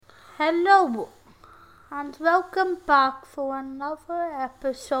Hello and welcome back for another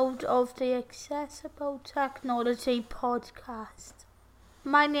episode of the Accessible Technology Podcast.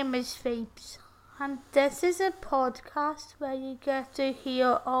 My name is Phoebes and this is a podcast where you get to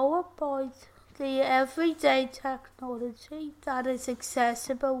hear all about the everyday technology that is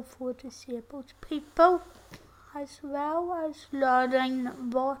accessible for disabled people, as well as learning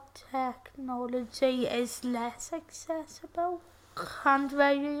what technology is less accessible, and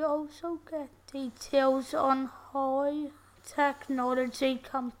where you also get details on how technology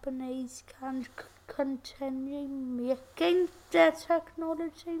companies can continue making their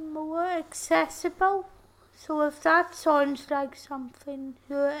technology more accessible. So if that sounds like something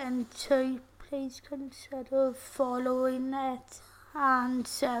you're into, please consider following it and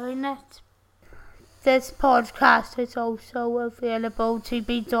sharing it. This podcast is also available to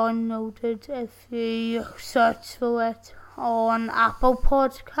be downloaded if you search for it on Apple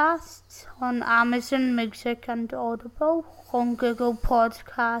Podcasts, on Amazon Music and Audible, on Google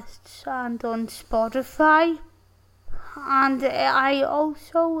Podcasts and on Spotify. And I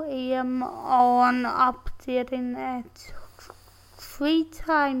also am on updating it 3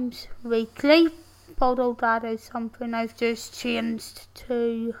 times weekly, although that is something I've just changed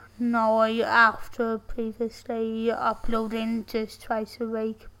to now after previously uploading just twice a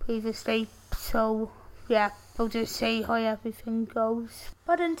week previously. So yeah, we'll just see how everything goes.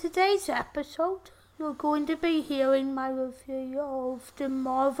 But in today's episode, you're going to be hearing my review of the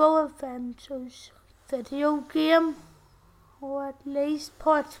Marvel Avengers video game, or at least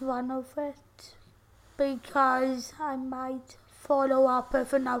part 1 of it, because I might follow up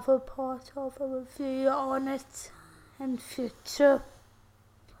with another part of a review on it in future.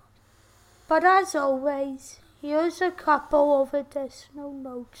 But as always, here's a couple of additional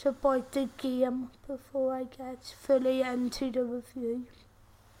notes about the game before I get fully into the review.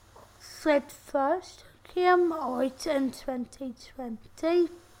 It first came out in 2020,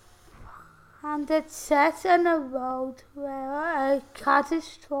 and it's set in a world where a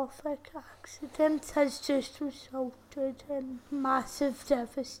catastrophic accident has just resulted in massive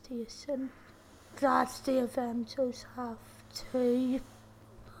devastation that the Avengers have to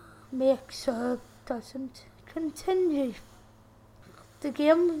make sure doesn't continue. The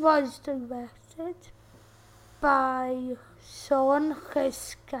game was directed by Sean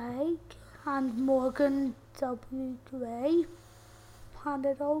Riscag and Morgan W. Gray, and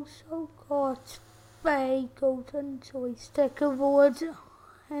it also got a Golden Joystick Award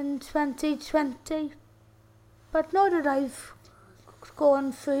in 2020. But now that I've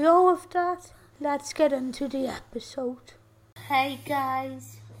gone through all of that, let's get into the episode. Hey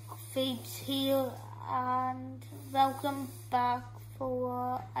guys, Phoebes here, and welcome back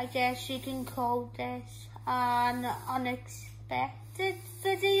for, I guess you can call this an unexpected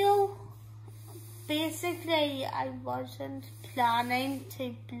video. Basically, I wasn't planning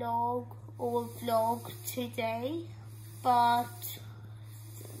to blog or vlog today, but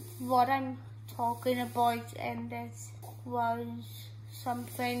what I'm talking about in this was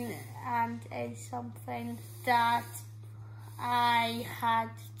something and is something that I had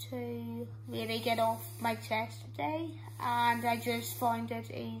to really get off my chest today, and I just found it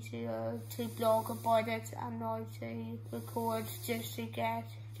easier to blog about it and not to record, just to get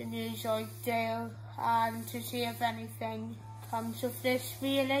the news out there and to see if anything comes of this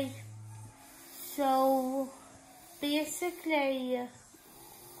really. So basically,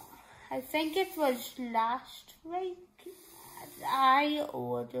 I think it was last week, I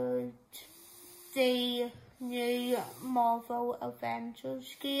ordered the new Marvel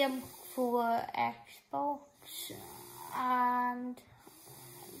Avengers game for Xbox, and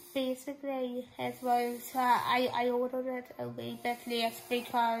basically it was, I ordered it a wee bit late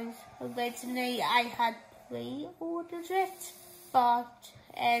because originally I had pre-ordered it, but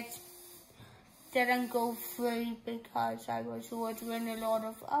it didn't go through because I was ordering a lot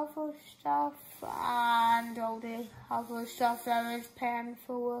of other stuff and all the other stuff I was paying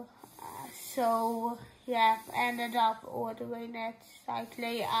for. So yeah, ended up ordering it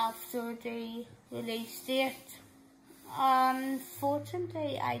slightly after the release date.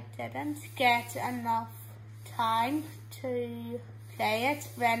 Unfortunately, I didn't get enough time to play it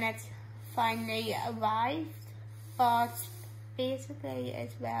when it finally arrived, but basically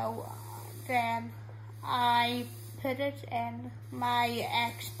as well, then I put it in my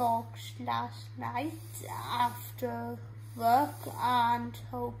Xbox last night after work and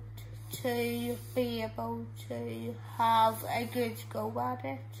hoped to be able to have a good go at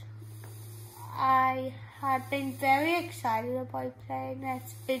it. I had been very excited about playing it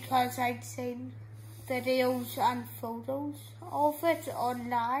because I'd seen videos and photos of it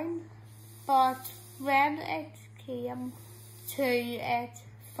online, but when it came to it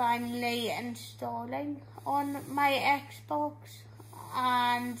finally installing on my Xbox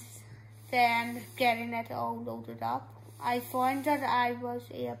and then getting it all loaded up, I found that I was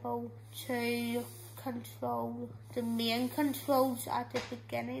able to control the main controls at the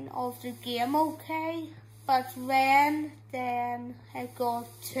beginning of the game okay, but when then it got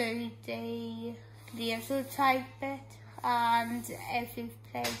to the laser type bit, and if you've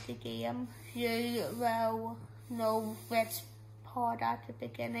played the game you will know which part at the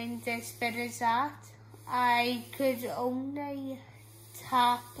beginning this bit is at. I could only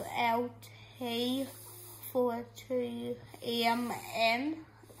tap LT for it to aim in,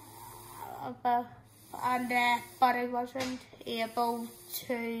 but I wasn't able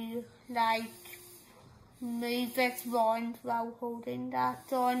to move it round while holding that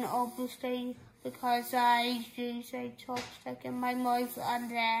down, obviously because I use a chopstick in my mouth,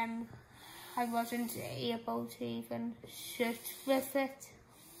 and then I wasn't able to even shoot with it.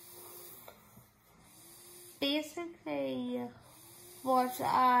 Basically, what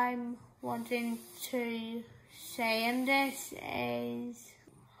I'm wanting to say in this is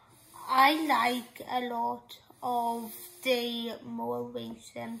I like a lot of the more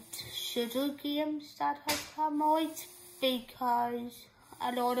recent shooter games that have come out because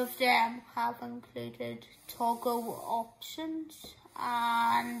a lot of them have included toggle options,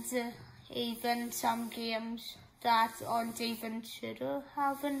 and even some games that aren't even shooter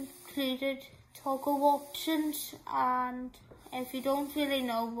have included toggle options. And if you don't really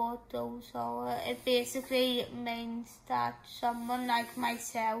know what those are, it basically means that someone like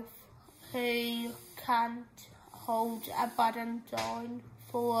myself who can't hold a button down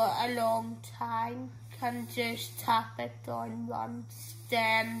for a long time can just tap it down once,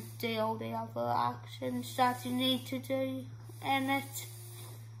 then do all the other actions that you need to do in it.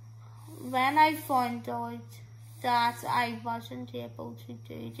 When I found out that I wasn't able to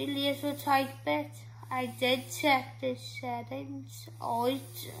do the laser type bit, I did check the settings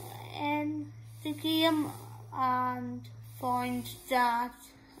out in the game and found that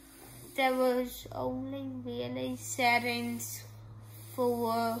there was only really settings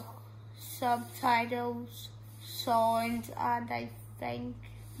for subtitles, sound, and I think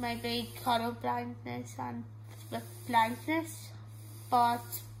maybe colour blindness and blindness. But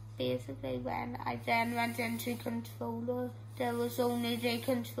basically when I then went into controller, there was only the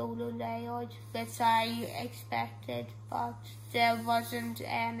controller layout, which I expected, but there wasn't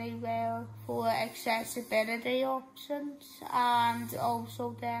anywhere for accessibility options. And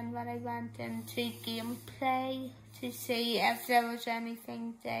also then when I went into gameplay to see if there was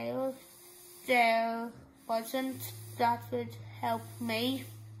anything there wasn't that would help me.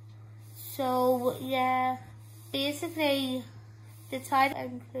 So yeah, basically the title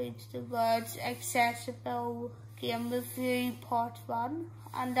includes the words Accessible Game Review Part 1,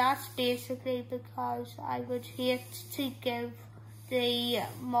 and that's basically because I would hate to give the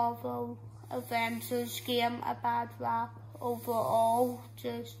Marvel Avengers game a bad rap overall,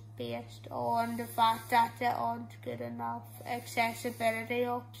 just based on the fact that there aren't good enough accessibility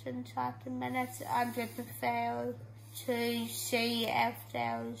options at the minute, and would prefer to see if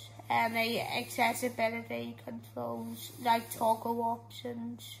there's any accessibility controls like toggle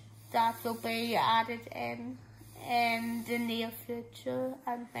options that will be added in the near future,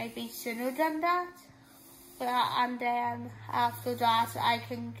 and maybe sooner than that. And then after that I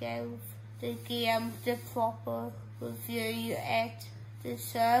can give the game the proper review it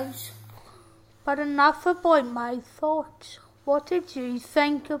deserves. But enough about my thoughts. What did you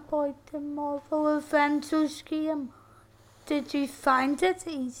think about the Marvel Avengers game? Did you find it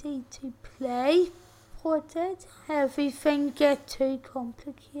easy to play? Or did everything get too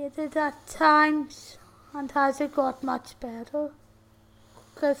complicated at times? And has it got much better?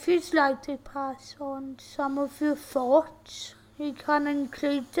 If you'd like to pass on some of your thoughts, you can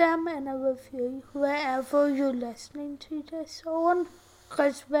include them in a review wherever you're listening to this on,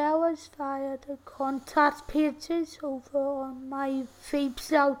 as well as via the contact pages over on my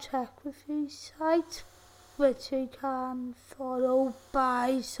Phoebes Out Tech Reviews site, which you can follow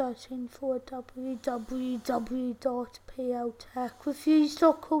by searching for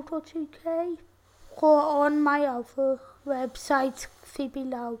www.pltechreviews.co.uk, or on my other website,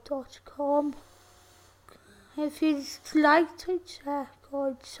 phoebeloud.com. If you'd like to check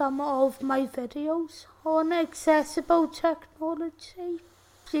out some of my videos on accessible technology,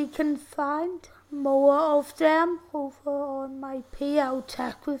 you can find more of them over on my PL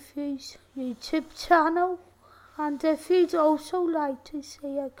Tech Reviews YouTube channel, And if you'd also like to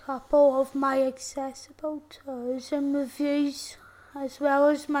see a couple of my accessible tours and reviews, as well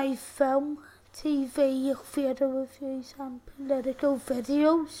as my film, TV, theatre reviews and political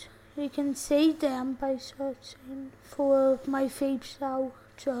videos, you can see them by searching for my Freestyle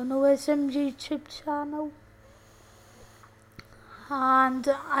Journalism YouTube channel. And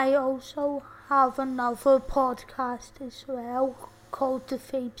I also have another podcast as well called the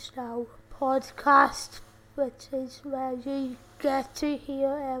Freestyle Podcast, which is where you get to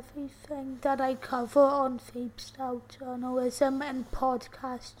hear everything that I cover on Freestyle Journalism in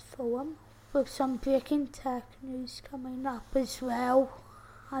podcast form, with some breaking tech news coming up as well.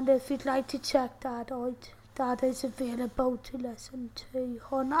 And if you'd like to check that out, that is available to listen to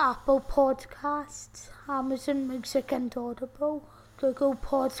on Apple Podcasts, Amazon Music and Audible, Google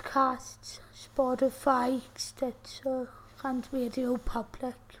Podcasts, Spotify, Stitcher and Radio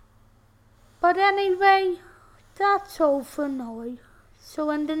Public. But anyway, that's all for now. So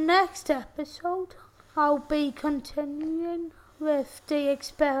in the next episode, I'll be continuing with the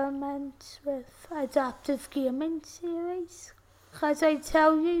experiments with adaptive gaming series, as I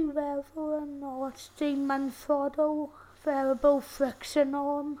tell you whether or not the Manfrotto variable friction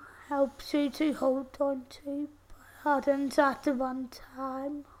arm helps you to hold on to buttons at the one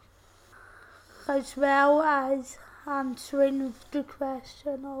time, as well as answering the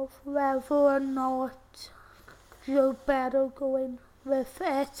question of whether or not you're better going with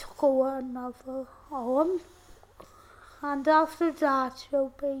it or another arm. And after that,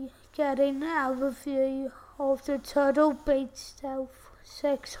 you'll be getting a review of the Turtle Beat Stealth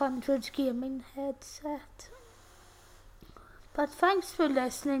 600 gaming headset. But thanks for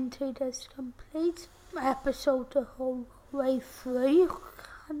listening to this complete episode the whole way through,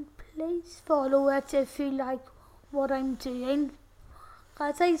 and please follow it if you like what I'm doing.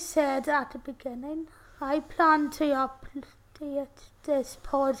 As I said at the beginning, I plan to update this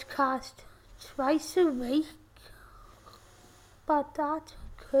podcast twice a week, but that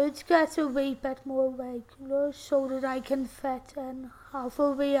could get a wee bit more regular so that I can fit in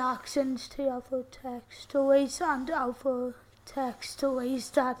other reactions to other tech stories and other tech stories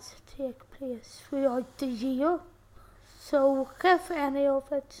that take place throughout the year. So if any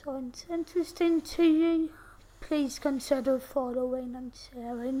of it sounds interesting to you, please consider following and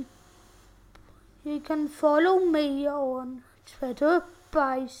sharing. You can follow me on Twitter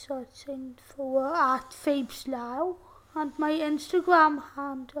by searching for @PhoebesLyle, and my Instagram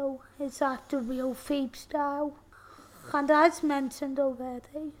handle is @TheRealPhoebesLyle. And as mentioned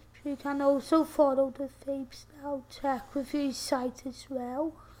already, you can also follow the FhoebesLyle Tech Review site as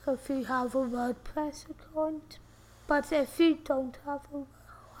well if you have a WordPress account. But if you don't have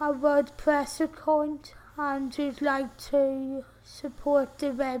a WordPress account and you'd like to support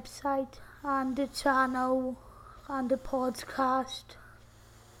the website and the channel and the podcast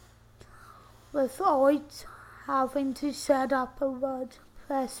without having to set up a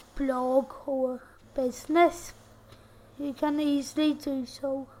WordPress blog or business, you can easily do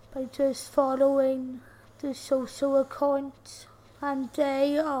so by just following the social accounts, and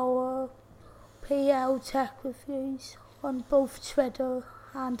they are PL Tech Reviews on both Twitter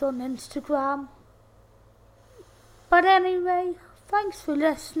and on Instagram. But anyway, thanks for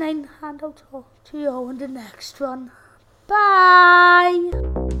listening, and I'll talk to you all in the next one. Bye!